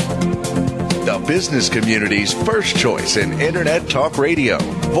 The business community's first choice in Internet Talk Radio.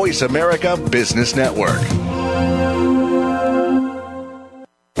 Voice America Business Network.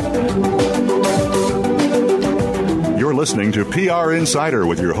 You're listening listening to PR Insider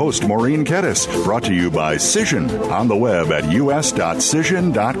with your host, Maureen Kettis, brought to you by Cision on the web at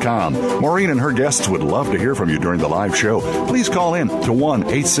us.cision.com. Maureen and her guests would love to hear from you during the live show. Please call in to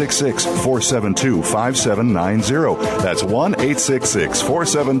 1-866-472-5790. That's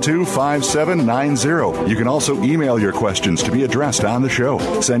 1-866-472-5790. You can also email your questions to be addressed on the show.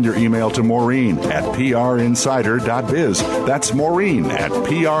 Send your email to Maureen at prinsider.biz. That's Maureen at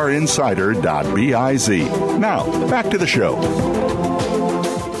prinsider.biz. Now, back to the show.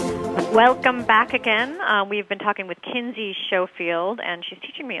 Welcome back again. We've been talking with Kinsey Schofield, and she's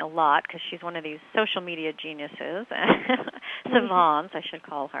teaching me a lot because she's one of these social media geniuses, savants, I should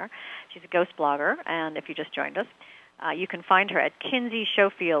call her. She's a ghost blogger, and if you just joined us, you can find her at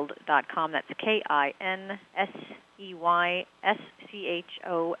KinseySchofield.com. That's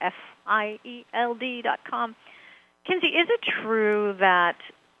KinseySchofield.com. Kinsey, is it true that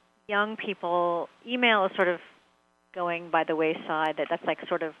young people, email is sort of going by the wayside, that's like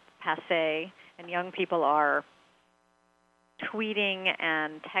sort of passé, and young people are tweeting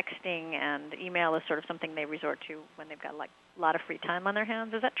and texting, and email is sort of something they resort to when they've got like a lot of free time on their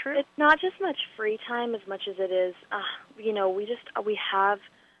hands? Is that true? It's not just much free time as much as it is, we have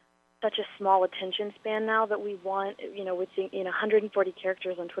such a small attention span now that we want, with 140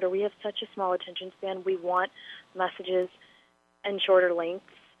 characters on Twitter, we have such a small attention span. We want messages and shorter lengths,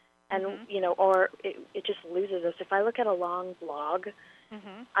 and, or it just loses us. If I look at a long blog,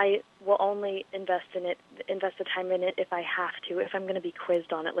 I will only invest the time in it if I have to, if I'm going to be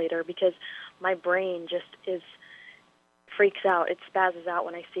quizzed on it later, because my brain just freaks out. It spazzes out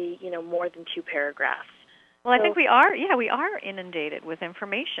when I see, more than 2 paragraphs. Well, I think we are inundated with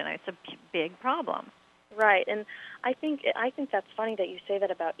information. It's a big problem. Right, and I think that's funny that you say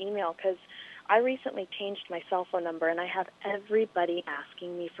that about email, because I recently changed my cell phone number, and I have everybody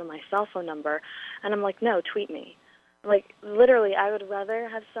asking me for my cell phone number, and I'm like, no, tweet me. Like, literally, I would rather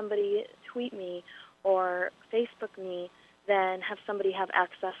have somebody tweet me or Facebook me than have somebody have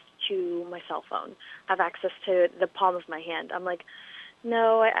access to my cell phone, have access to the palm of my hand. I'm like,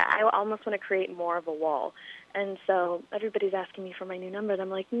 no, I almost want to create more of a wall. And so everybody's asking me for my new number. And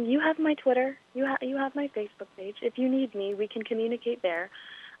I'm like, you have my Twitter. You have my Facebook page. If you need me, we can communicate there.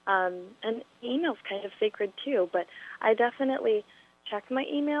 And email's kind of sacred, too. But I definitely check my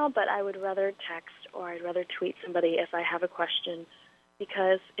email, but I would rather text or I'd rather tweet somebody if I have a question,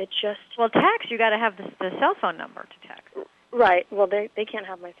 because it just... Well, text, you got to have the cell phone number to text. Right. Well, they can't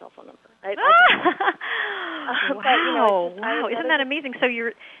have my cell phone number. Wow! Isn't that amazing? So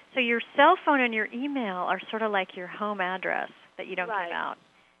your cell phone and your email are sort of like your home address that you don't give out,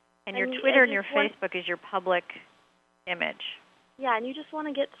 and your Twitter and your Facebook is your public image. Yeah, and you just want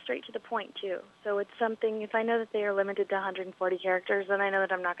to get straight to the point too. So it's something. If I know that they are limited to 140 characters, then I know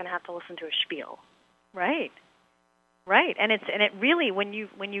that I'm not going to have to listen to a spiel. Right. Right, and it really, when you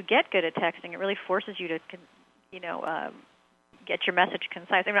get good at texting, it really forces you to, get your message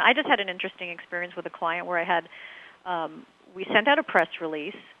concise. I mean, I just had an interesting experience with a client where I had, we sent out a press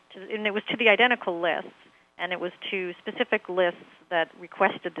release, and it was to the identical lists, and it was to specific lists that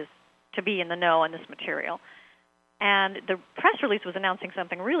requested this to be in the know on this material. And the press release was announcing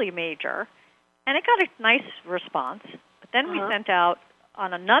something really major, and it got a nice response. But then we sent out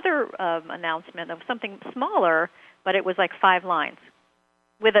on another announcement of something smaller, but it was like 5 lines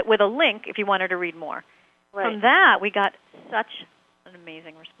with a link if you wanted to read more. Right. From that, we got such an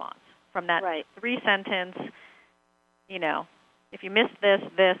amazing response. From that 3-sentence, if you missed this,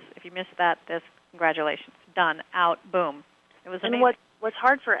 if you missed that, this, congratulations, done, out, boom. It was amazing. And what's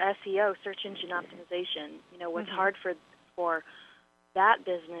hard for SEO, search engine optimization, what's hard for that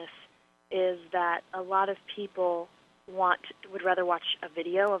business is that a lot of people would rather watch a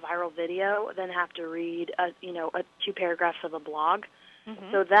viral video, than have to read 2 paragraphs of a blog.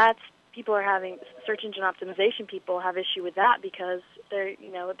 So that's people are having search engine optimization people have issue with that because there's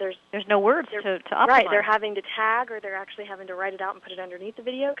no words to optimize. Right, they're having to tag or they're actually having to write it out and put it underneath the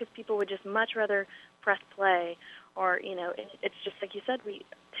video because people would just much rather press play or it's just like you said,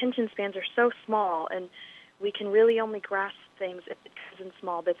 attention spans are so small and we can really only grasp things if it comes in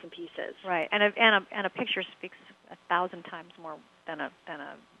small bits and pieces. Right, and a picture speaks 1,000 times more than a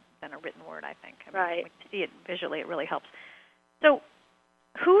written word, I think. I mean, right. When you see it visually, it really helps. So,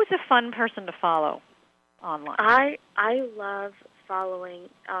 who's a fun person to follow online? I love following.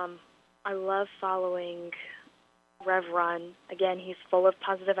 Rev Run. Again, he's full of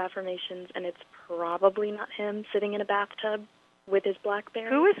positive affirmations, and it's probably not him sitting in a bathtub with his BlackBerry.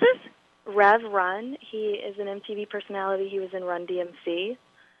 Who is this? Rev Run. He is an MTV personality. He was in Run DMC.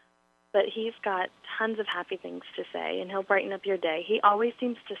 But he's got tons of happy things to say, and he'll brighten up your day. He always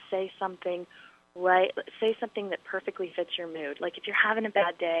seems to say something right? Say something that perfectly fits your mood. Like if you're having a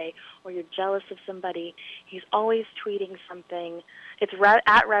bad day or you're jealous of somebody, he's always tweeting something. It's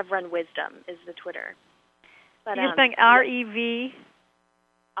at Reverend Wisdom is the Twitter. But, you're spelling R-E-V?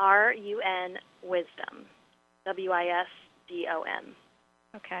 R-U-N Wisdom. W-I-S-D-O-M.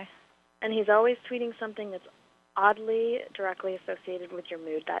 Okay. And he's always tweeting something that's oddly directly associated with your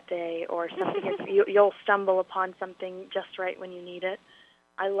mood that day, or something you'll stumble upon something just right when you need it.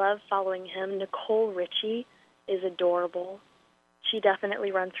 I love following him. Nicole Richie is adorable. She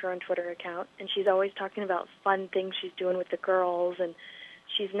definitely runs her own Twitter account, and she's always talking about fun things she's doing with the girls, and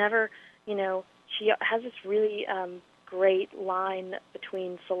she's never, she has this really great line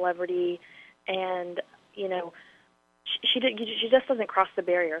between celebrity and, she just doesn't cross the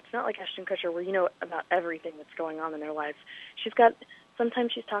barrier. It's not like Ashton Kutcher where you know about everything that's going on in their lives.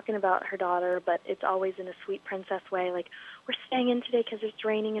 Sometimes she's talking about her daughter, but it's always in a sweet princess way, like, we're staying in today because it's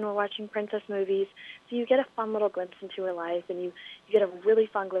raining and we're watching princess movies. So you get a fun little glimpse into her life, and you get a really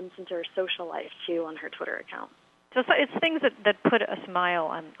fun glimpse into her social life, too, on her Twitter account. So it's things that put a smile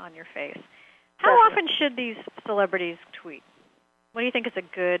on your face. How often should these celebrities tweet? What do you think is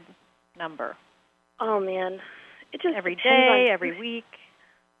a good number? Oh, man. It just every day, every week?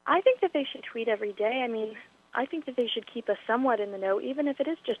 I think that they should tweet every day. I mean, I think that they should keep us somewhat in the know, even if it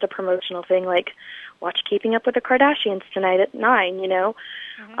is just a promotional thing, like watch Keeping Up with the Kardashians tonight at 9,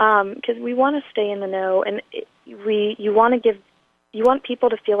 because we want to stay in the know, and you want people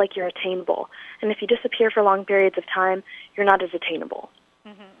to feel like you're attainable. And if you disappear for long periods of time, you're not as attainable.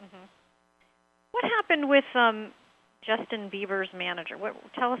 What happened with Justin Bieber's manager?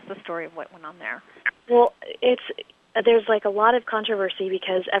 Tell us the story of what went on there. Well, there's like a lot of controversy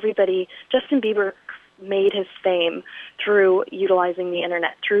because Justin Bieber made his fame through utilizing the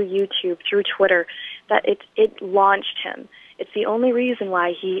internet, through YouTube, through Twitter, that it launched him. It's the only reason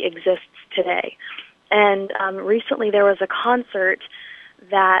why he exists today. And recently there was a concert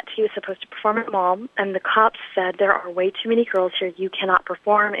that he was supposed to perform at the mall, and the cops said, there are way too many girls here. You cannot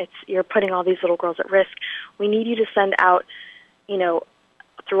perform. You're putting all these little girls at risk. We need you to send out,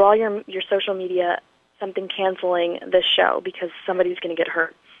 through all your social media, something canceling this show because somebody's going to get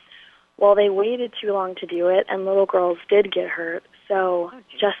hurt. Well, they waited too long to do it, and little girls did get hurt. So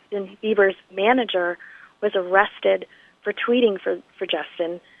Justin Bieber's manager was arrested for tweeting for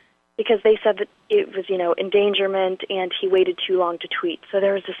Justin because they said that it was, endangerment, and he waited too long to tweet. So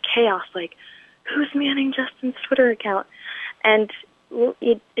there was this chaos, like, who's manning Justin's Twitter account? And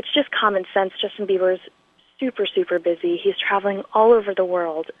it's just common sense. Justin Bieber's super, super busy. He's traveling all over the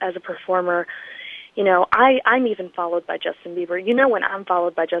world as a performer. I'm even followed by Justin Bieber. When I'm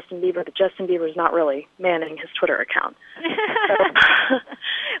followed by Justin Bieber, that Justin Bieber's not really manning his Twitter account.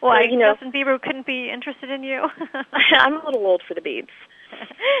 Why, Justin Bieber couldn't be interested in you? I'm a little old for the beads.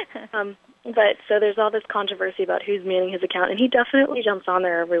 But so there's all this controversy about who's manning his account, and he definitely jumps on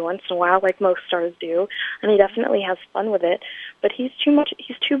there every once in a while, like most stars do, and he definitely has fun with it. But he's too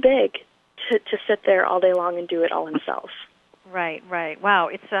big to sit there all day long and do it all himself. Right. Wow,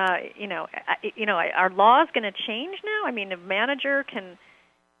 it's are laws going to change now? I mean, a manager can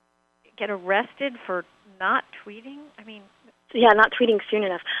get arrested for not tweeting. Not tweeting soon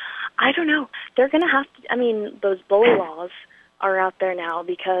enough. I don't know. They're going to have to. Those bully laws are out there now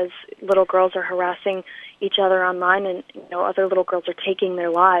because little girls are harassing each other online, and other little girls are taking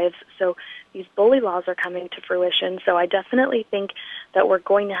their lives. So these bully laws are coming to fruition. So I definitely think that we're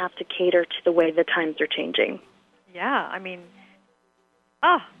going to have to cater to the way the times are changing. Yeah, I think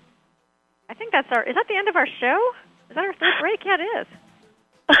is that the end of our show? Is that our third break? Yeah, it is.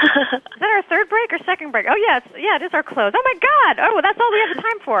 Is that our third break or second break? Oh, yeah, it is our close. Oh, my God. Oh, that's all we have the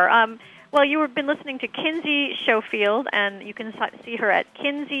time for. Well, you have been listening to Kinsey Schofield, and you can see her at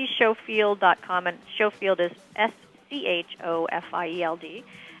kinseyschofield.com, and Schofield is Schofield.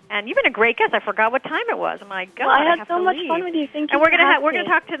 And you've been a great guest. I forgot what time it was. Oh, my God. Well, I had so much fun with you. Thank you. And we're going to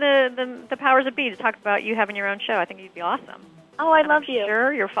talk to the powers that be to talk about you having your own show. I think you'd be awesome. Oh, I love you.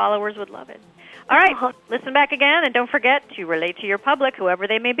 Sure, your followers would love it. All right, listen back again, and don't forget to relate to your public, whoever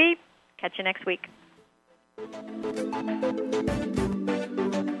they may be. Catch you next week.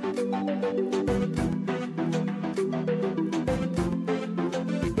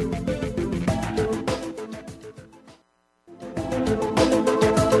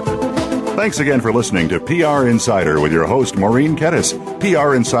 Thanks again for listening to PR Insider with your host, Maureen Kettis.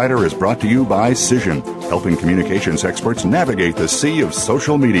 PR Insider is brought to you by Cision, helping communications experts navigate the sea of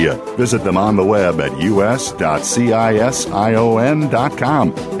social media. Visit them on the web at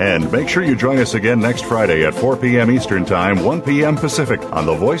us.cision.com. And make sure you join us again next Friday at 4 p.m. Eastern Time, 1 p.m. Pacific on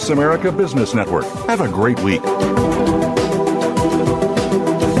the Voice America Business Network. Have a great week.